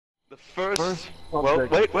The first. Well,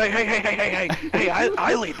 wait, hey,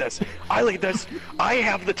 I lead this. I lead this. I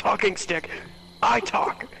have the talking stick. I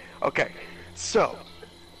talk. Okay, so.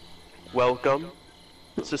 Welcome,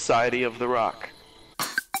 Society of the Rock.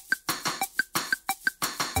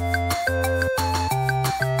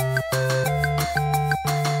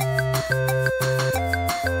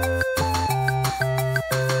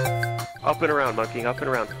 Up and around, monkey, up and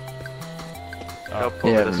around. Nope,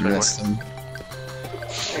 over this way more.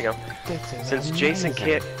 There you go. Since Jason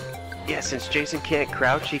can't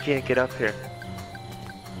crouch, he can't get up here.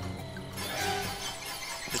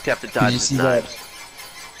 Just have to dodge his knives.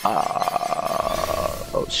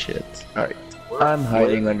 Oh shit. Alright. I'm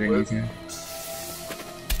hiding underneath here.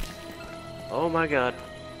 Oh my god.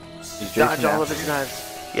 Dodge all of his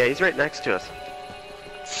knives. Yeah, he's right next to us.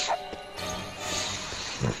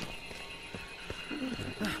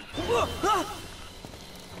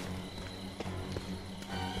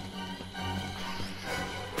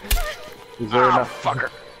 Is there enough? Fucker.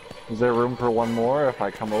 Is there room for one more if I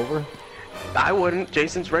come over? I wouldn't.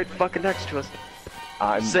 Jason's right fucking next to us.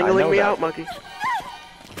 I'm singling me out, monkey.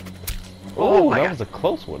 Oh, that was a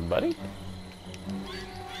close one, buddy.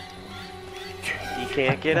 He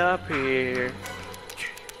can't get up here.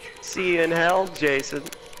 See you in hell, Jason.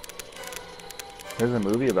 There's a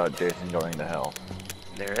movie about Jason going to hell.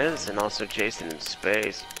 There is, and also Jason in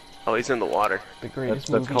space. Oh, he's in the water. The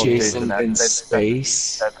greatest that's movie. Jason in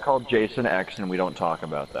space. That's called Jason X, and we don't talk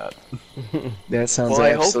about that. That sounds. Well,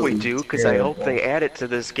 I hope we do, because I hope they add it to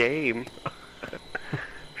this game.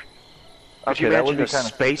 Could you imagine a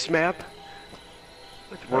space map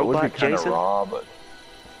with robot Jason? Raw, but...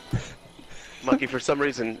 Monkey, for some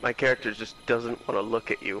reason, my character just doesn't want to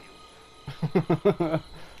look at you.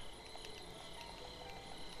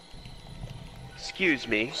 Excuse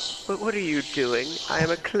me, but what are you doing? I am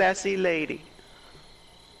a classy lady.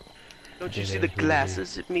 Don't you see the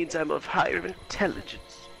glasses? It means I'm of higher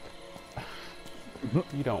intelligence.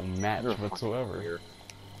 You don't match whatsoever.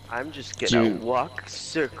 I'm just gonna walk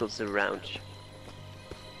circles around you.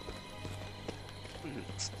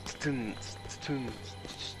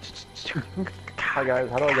 Hi guys,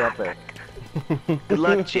 how do I get up there? Good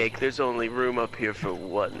luck, Jake. There's only room up here for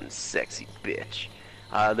one sexy bitch.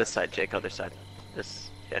 This side, Jake. Other side. This,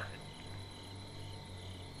 yeah.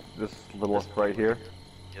 This little right here?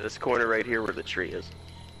 Yeah, this corner right here where the tree is.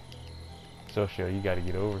 Socio, you gotta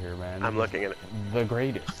get over here, man. I'm looking at it. The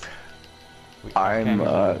greatest. I'm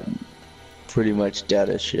pretty much dead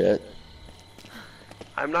as shit.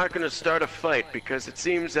 I'm not gonna start a fight because it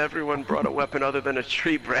seems everyone brought a weapon other than a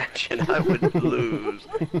tree branch and I would lose.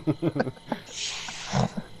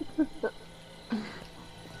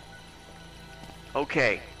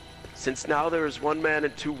 Okay, since now there is one man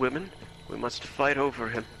and two women, we must fight over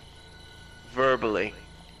him. Verbally.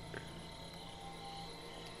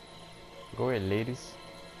 Go ahead, ladies.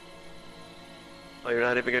 Oh, you're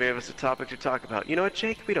not even gonna give us a topic to talk about. You know what,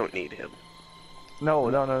 Jake? We don't need him. No.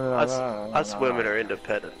 Us women are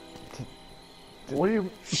independent. What do you...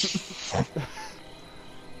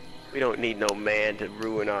 We don't need no man to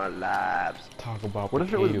ruin our lives. Talk about what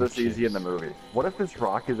if it was this chips. easy in the movie? What if this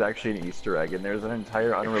rock is actually an Easter egg and there's an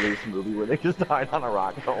entire unreleased movie where they just died on a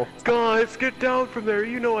rock hole? Guys, get down from there.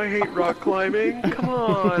 You know I hate rock climbing. Come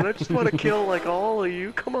on. I just want to kill like all of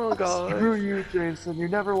you. Come on, guys. Screw you, Jason. You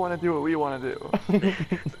never want to do what we want to do.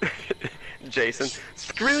 Jason,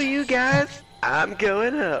 screw you guys. I'm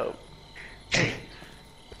going home.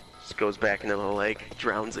 Just goes back into the lake,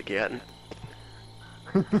 drowns again.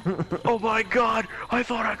 Oh my god, I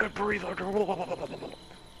thought I could breathe.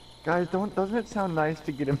 Guys, doesn't it sound nice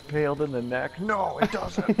to get impaled in the neck? No, it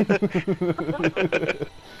doesn't.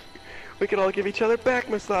 We can all give each other back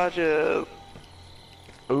massages.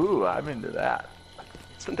 Ooh, I'm into that.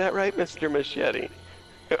 Isn't that right, Mr. Machete?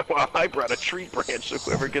 Well, I brought a tree branch, so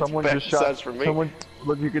whoever gets Someone back just shot massage from me. Someone,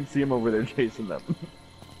 look, you can see him over there chasing them.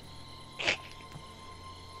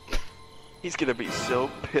 He's gonna be so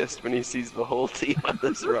pissed when he sees the whole team on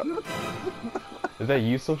this run. Is that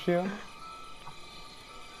you, Socio?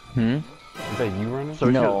 Hmm? Is that you running?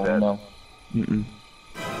 No. Mm-mm.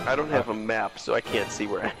 I don't have a map, so I can't see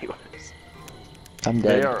where anyone is. I'm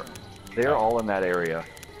dead. They are all in that area.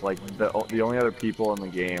 Like, the only other people in the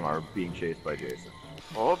game are being chased by Jason.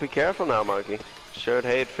 Oh, be careful now, monkey. Sure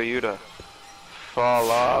hate for you to fall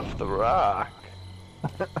off the rock.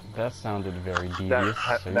 That sounded very devious.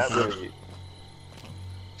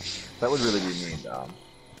 That would really be mean, Dom.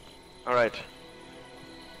 Alright.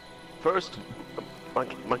 First,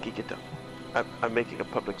 monkey, get down. I'm making a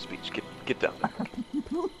public speech. Get down there.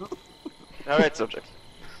 Alright, subject.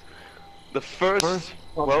 The first.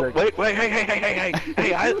 Well, subject. wait, hey,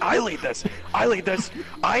 I lead this. I lead this.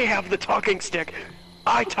 I have the talking stick.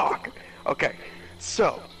 I talk. Okay,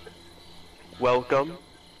 so, welcome,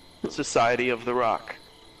 Society of the Rock.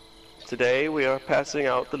 Today we are passing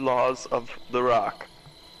out the laws of the Rock.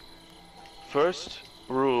 First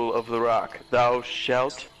rule of the Rock: thou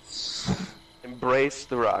shalt embrace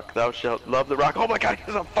the Rock. Thou shalt love the Rock. Oh my God,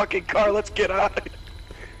 there's a fucking car. Let's get out.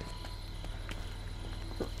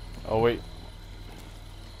 Oh wait.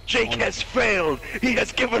 Jake has failed. He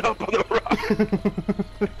has given up on the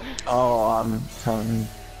Rock. Oh, I'm telling you.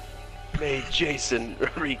 May Jason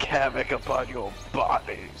wreak havoc upon your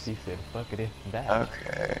bodies. He said, fuck it if that.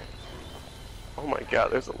 Okay. Oh my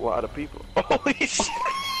God, there's a lot of people. Holy shit.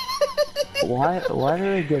 Why do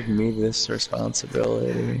they give me this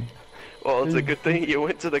responsibility? Well, it's a good thing you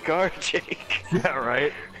went to the car, Jake. Yeah,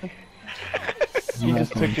 right? He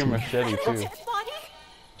just took your machete too.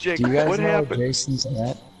 Jake, Do you guys what know happened? Jason's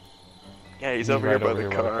at? Yeah, he's He's over right here by over the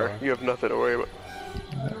here by the car. car. You have nothing to worry about.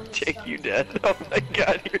 Jake, you dead? Oh my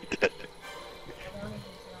God, you're dead.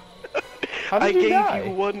 How did you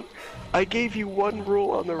die? I gave you one rule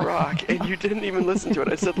on the Rock, and you didn't even listen to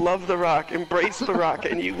it. I said, love the Rock, embrace the Rock,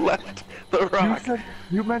 and you left the Rock.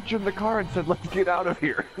 You mentioned the car and said, let's get out of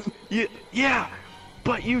here. Yeah,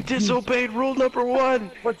 but you disobeyed rule number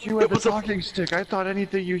 1. But you had the talking stick. I thought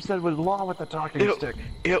anything you said was law with the talking stick.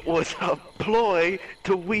 It was a ploy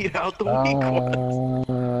to weed out the weak ones.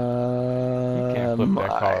 You can't flip that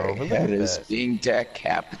car over. My Look head at is that. being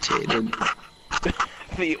decapitated.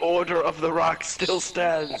 The order of the Rock still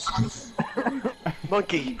stands.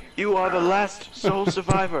 Monkey, you are the last sole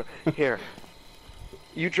survivor. Here,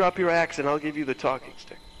 you drop your axe and I'll give you the talking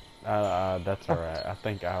stick. That's alright. I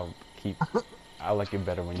think I like it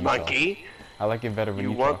better when you Monkey, talk. I like it better when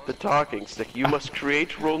you, you want talk. the talking stick. You must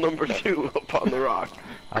create rule number 2 upon the Rock.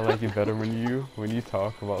 I like it better when you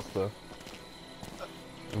talk about stuff.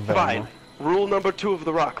 Fine. Rule number 2 of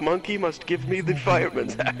the Rock. Monkey must give me the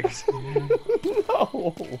fireman's axe.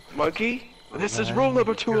 No. Monkey, this is rule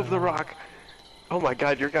number 2 of the Rock. Oh my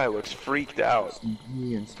God, your guy looks freaked out.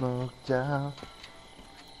 Me and smoked out.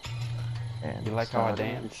 And You like how I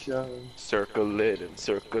dance? Circle it and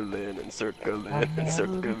circle in and circle in and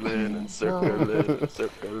circle in and circle in and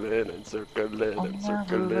circle in and circle in and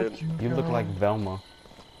circle in. You look like Velma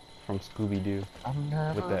from Scooby-Doo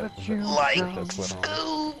with that sweater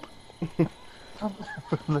on.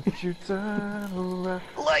 Let you turn around.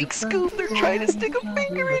 Like Scoob, they're trying to stick a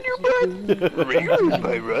finger in your butt. Finger in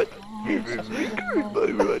my butt. Finger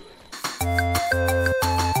in my butt.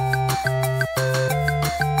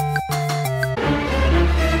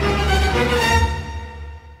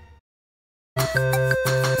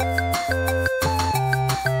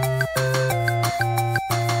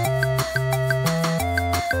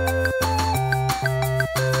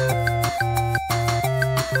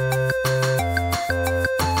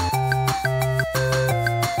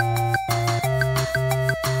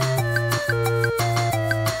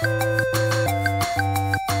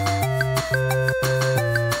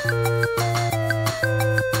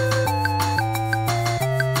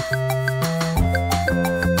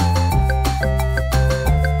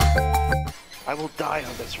 I will die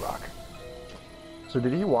on this rock. So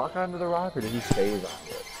did he walk onto the rock or did he phase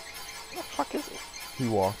onto it? What the fuck is it? He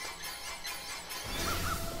walked.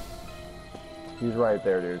 He's right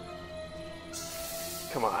there, dude.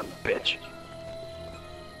 Come on, bitch.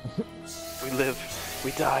 We live,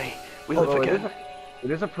 we die, we live Although again. it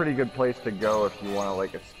is a pretty good place to go if you want to,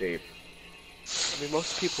 like, escape. I mean,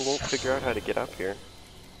 most people won't figure out how to get up here.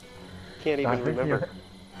 Can't even remember.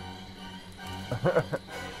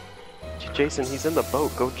 Jason, he's in the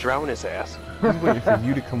boat. Go drown his ass. He's waiting for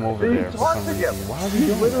you to come over He's there for some taunting reason. him. Why are we He's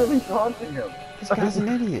doing literally taunting him. This guy's an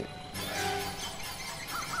idiot.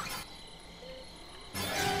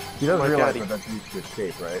 He doesn't Oh my realize God, that that's used to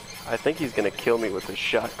escape, right? I think he's gonna kill me with his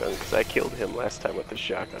shotgun, because I killed him last time with his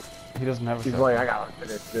shotgun. He doesn't have a He's shot. like, I gotta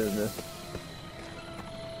finish business.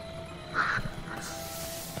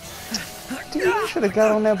 Dude, you should have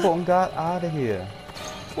got on that boat and got out of here.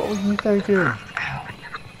 What were you thinking?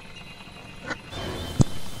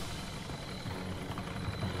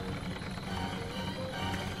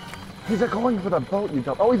 He's like going for the boat, you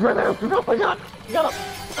dumb. Oh, he's right there! Oh my god! He got him!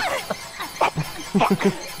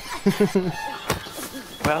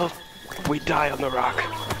 Well, we die on the rock.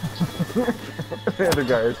 The other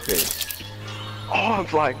guy escaped. Oh, I'm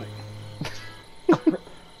flying.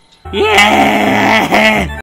 Yeah!